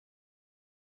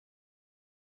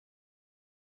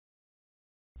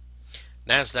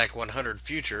NASDAQ 100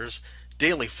 Futures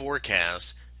Daily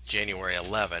Forecast, January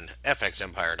 11,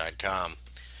 FXEmpire.com.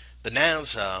 The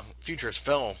NAS futures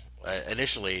fell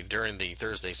initially during the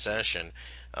Thursday session,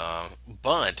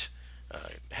 but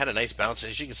had a nice bounce.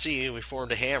 As you can see, we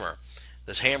formed a hammer.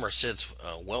 This hammer sits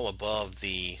well above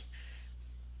the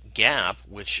gap,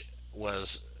 which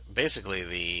was basically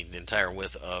the entire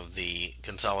width of the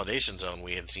consolidation zone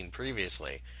we had seen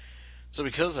previously. So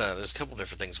because there's a couple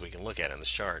different things we can look at in this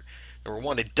chart. Number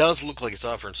one, it does look like it's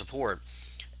offering support,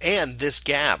 and this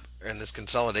gap and this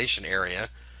consolidation area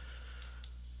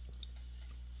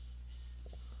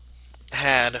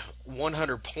had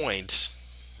 100 points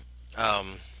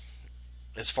um,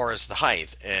 as far as the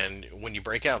height. And when you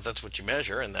break out, that's what you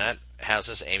measure, and that has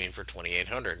us aiming for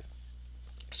 2,800.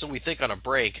 So we think on a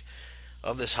break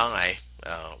of this high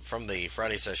from the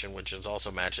Friday session, which is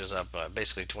also matches up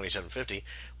basically 2750,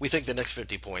 we think the next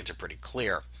 50 points are pretty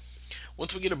clear.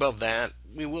 Once we get above that,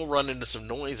 we will run into some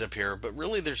noise up here, but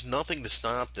really there's nothing to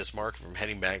stop this market from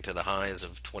heading back to the highs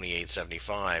of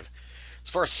 2875. As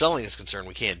far as selling is concerned,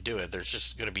 we can't do it. There's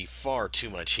just going to be far too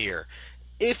much here.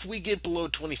 If we get below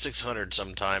 2600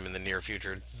 sometime in the near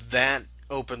future, that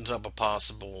opens up a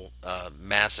possible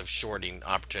massive shorting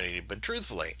opportunity. But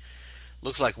truthfully,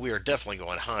 looks like we are definitely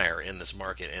going higher in this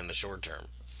market in the short term.